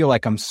I feel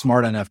like I'm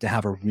smart enough to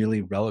have a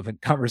really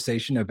relevant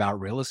conversation about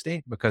real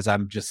estate because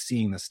I'm just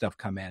seeing the stuff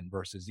come in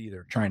versus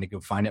either trying to go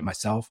find it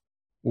myself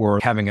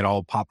or having it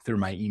all pop through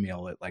my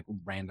email at like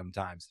random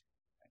times.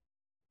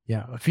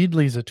 Yeah,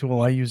 Feedly is a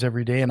tool I use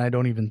every day and I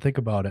don't even think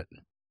about it.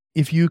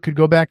 If you could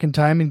go back in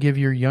time and give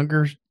your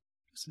younger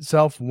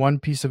self one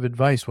piece of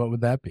advice, what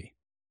would that be?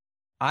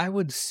 I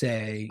would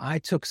say I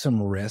took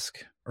some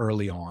risk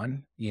early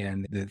on.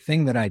 And the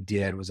thing that I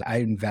did was I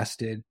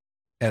invested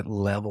at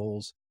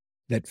levels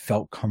that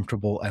felt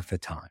comfortable at the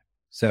time.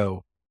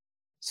 So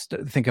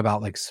think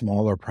about like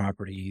smaller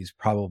properties,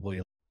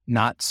 probably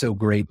not so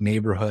great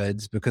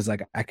neighborhoods, because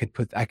like I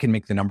can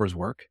make the numbers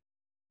work.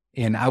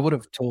 And I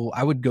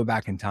would go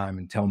back in time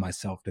and tell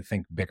myself to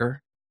think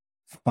bigger,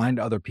 find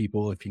other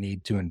people if you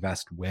need to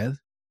invest with,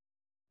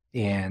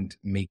 and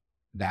make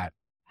that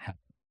happen.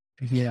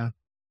 Yeah.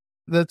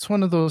 That's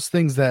one of those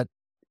things that,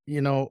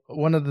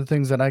 one of the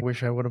things that I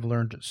wish I would have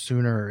learned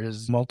sooner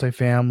is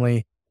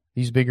multifamily.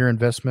 These bigger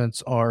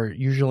investments are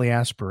usually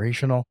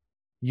aspirational.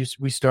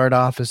 We start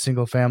off as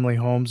single family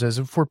homes as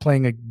if we're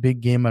playing a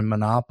big game of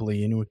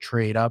Monopoly and we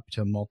trade up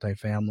to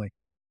multifamily.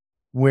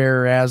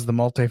 Whereas the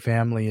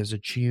multifamily is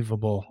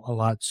achievable a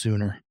lot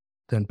sooner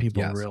than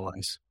people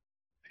realize.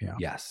 Yeah.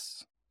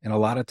 Yes. And a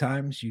lot of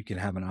times you can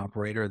have an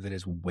operator that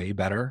is way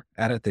better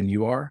at it than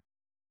you are.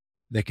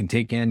 They can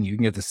you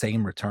can get the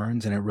same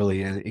returns, and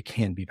it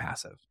can be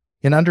passive.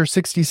 In under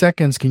 60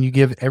 seconds, can you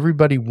give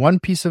everybody one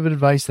piece of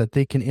advice that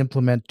they can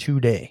implement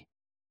today?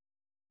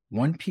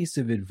 One piece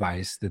of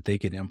advice that they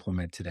could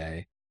implement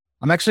today.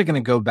 I'm actually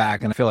going to go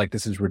back, and I feel like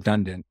this is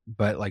redundant,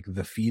 but like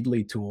the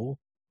Feedly tool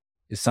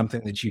is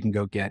something that you can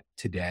go get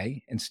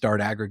today and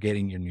start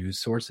aggregating your news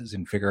sources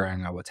and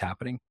figuring out what's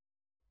happening.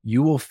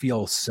 You will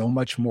feel so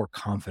much more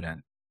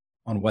confident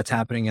on what's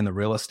happening in the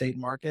real estate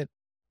market,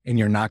 and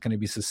you're not going to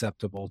be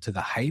susceptible to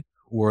the hype,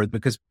 or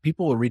because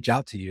people will reach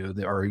out to you,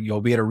 or you'll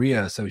be at a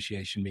RIA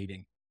association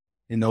meeting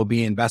and there'll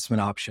be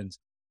investment options.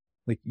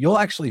 Like you'll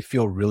actually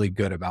feel really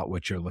good about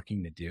what you're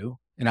looking to do.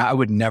 And I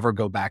would never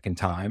go back in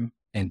time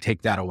and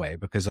take that away,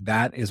 because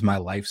that is my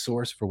life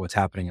source for what's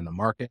happening in the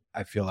market.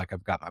 I feel like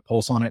I've got my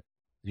pulse on it.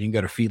 You can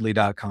go to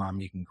feedly.com,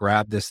 you can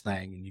grab this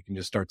thing and you can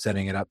just start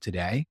setting it up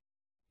today.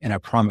 And I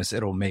promise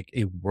it'll make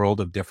a world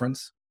of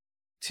difference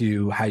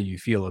to how you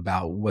feel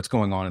about what's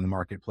going on in the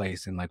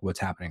marketplace and like what's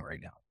happening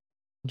right now.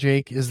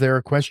 Jake, is there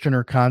a question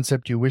or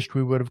concept you wished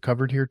we would have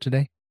covered here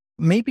today?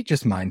 Maybe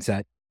just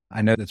mindset.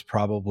 I know that's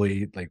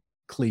probably like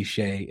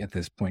cliche at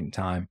this point in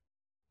time,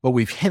 but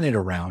we've hinted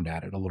around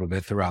at it a little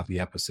bit throughout the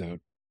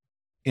episode.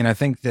 And I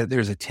think that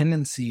there's a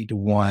tendency to,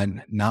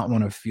 one, not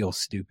want to feel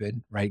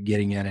stupid, right?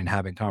 Getting in and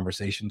having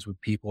conversations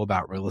with people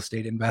about real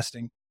estate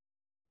investing.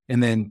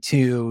 And then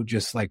two,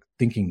 just like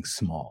thinking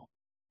small.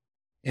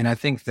 And I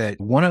think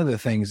that one of the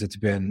things that's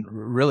been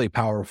really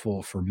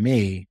powerful for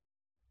me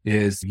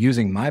is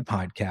using my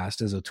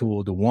podcast as a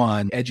tool to,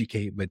 one,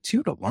 educate, but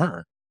two, to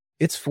learn.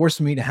 it's forced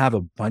me to have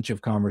a bunch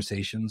of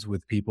conversations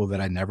with people that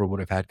I never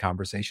would have had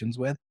conversations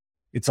with.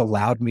 It's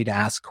allowed me to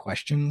ask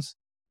questions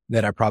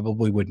that I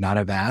probably would not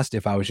have asked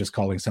if I was just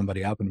calling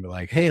somebody up and be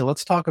like, hey,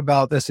 let's talk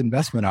about this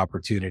investment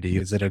opportunity.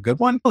 Is it a good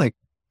one? Like,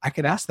 I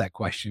could ask that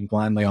question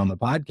blindly on the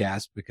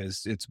podcast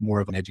because it's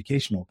more of an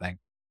educational thing.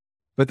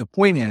 But the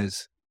point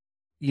is,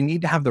 you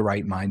need to have the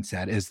right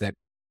mindset, is that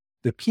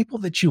the people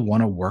that you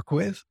want to work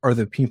with are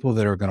the people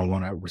that are going to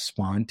want to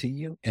respond to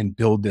you and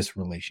build this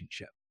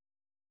relationship.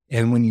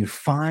 And when you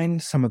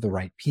find some of the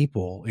right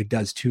people, it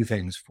does two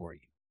things for you.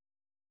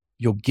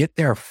 You'll get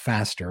there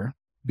faster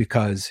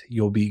because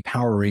you'll be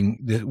powering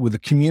with the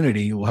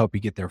community will help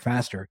you get there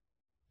faster.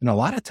 And a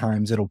lot of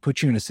times it'll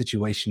put you in a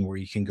situation where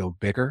you can go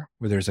bigger,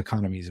 where there's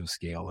economies of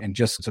scale. And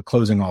just as a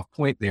closing off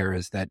point there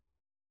is that,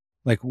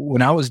 like,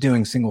 when I was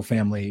doing single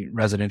family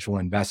residential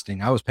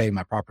investing, I was paying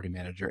my property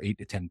manager 8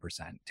 to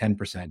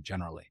 10%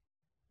 generally.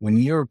 When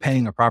you're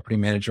paying a property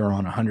manager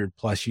on 100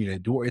 plus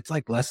unit door, it's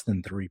like less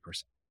than 3%.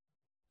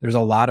 There's a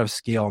lot of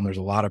scale and there's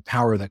a lot of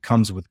power that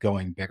comes with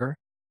going bigger.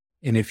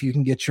 And if you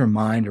can get your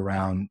mind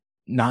around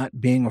not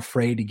being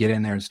afraid to get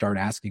in there and start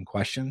asking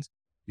questions,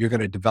 you're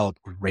going to develop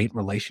great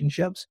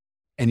relationships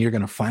and you're going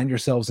to find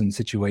yourselves in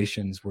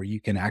situations where you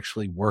can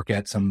actually work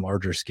at some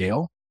larger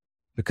scale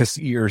because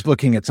you're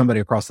looking at somebody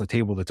across the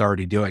table that's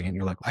already doing it. And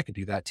you're like, I could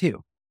do that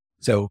too.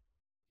 So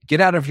get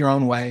out of your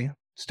own way,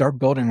 start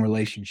building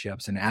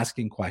relationships and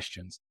asking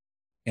questions.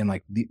 And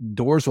like the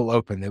doors will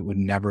open that would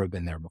never have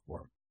been there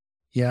before.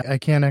 Yeah, I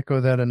can't echo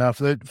that enough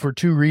for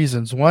two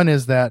reasons. One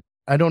is that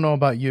I don't know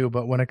about you,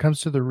 but when it comes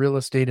to the real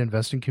estate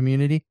investing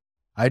community,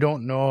 I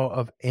don't know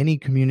of any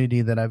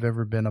community that I've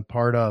ever been a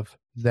part of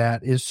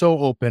that is so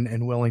open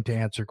and willing to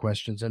answer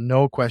questions. And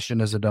no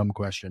question is a dumb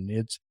question.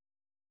 It's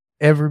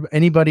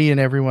anybody and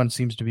everyone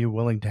seems to be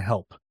willing to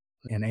help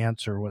and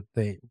answer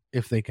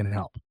if they can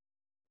help.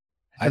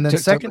 And then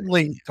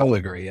secondly, totally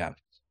agree. Yeah.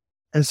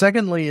 And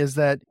secondly is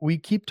that we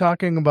keep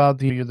talking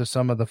about you're the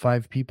sum of the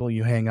 5 people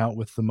you hang out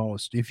with the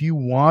most. If you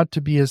want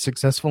to be a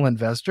successful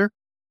investor,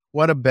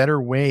 what a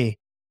better way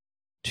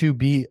to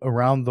be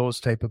around those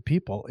type of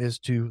people is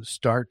to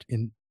start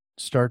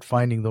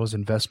finding those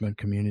investment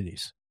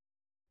communities.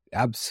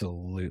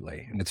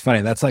 Absolutely. And it's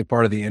funny. That's like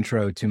part of the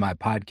intro to my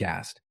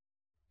podcast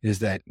is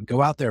that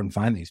go out there and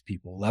find these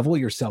people, level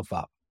yourself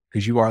up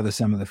because you are the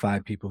sum of the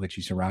 5 people that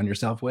you surround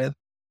yourself with.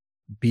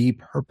 Be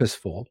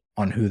purposeful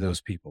on who those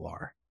people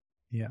are.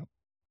 Yeah.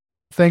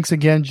 Thanks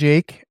again,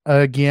 Jake.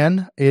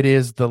 Again, it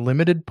is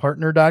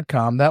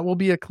thelimitedpartner.com. That will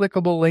be a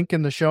clickable link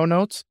in the show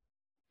notes,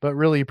 but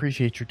really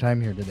appreciate your time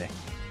here today.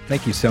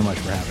 Thank you so much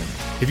for having me.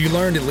 Have you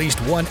learned at least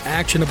one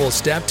actionable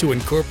step to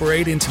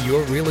incorporate into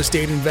your real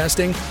estate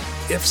investing?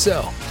 If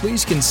so,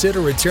 please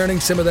consider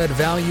returning some of that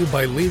value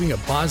by leaving a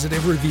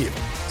positive review,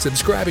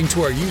 subscribing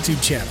to our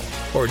YouTube channel,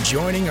 or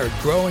joining our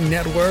growing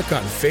network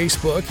on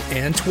Facebook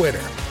and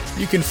Twitter.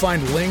 You can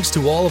find links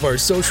to all of our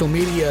social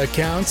media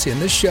accounts in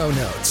the show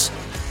notes.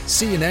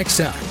 See you next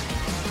time.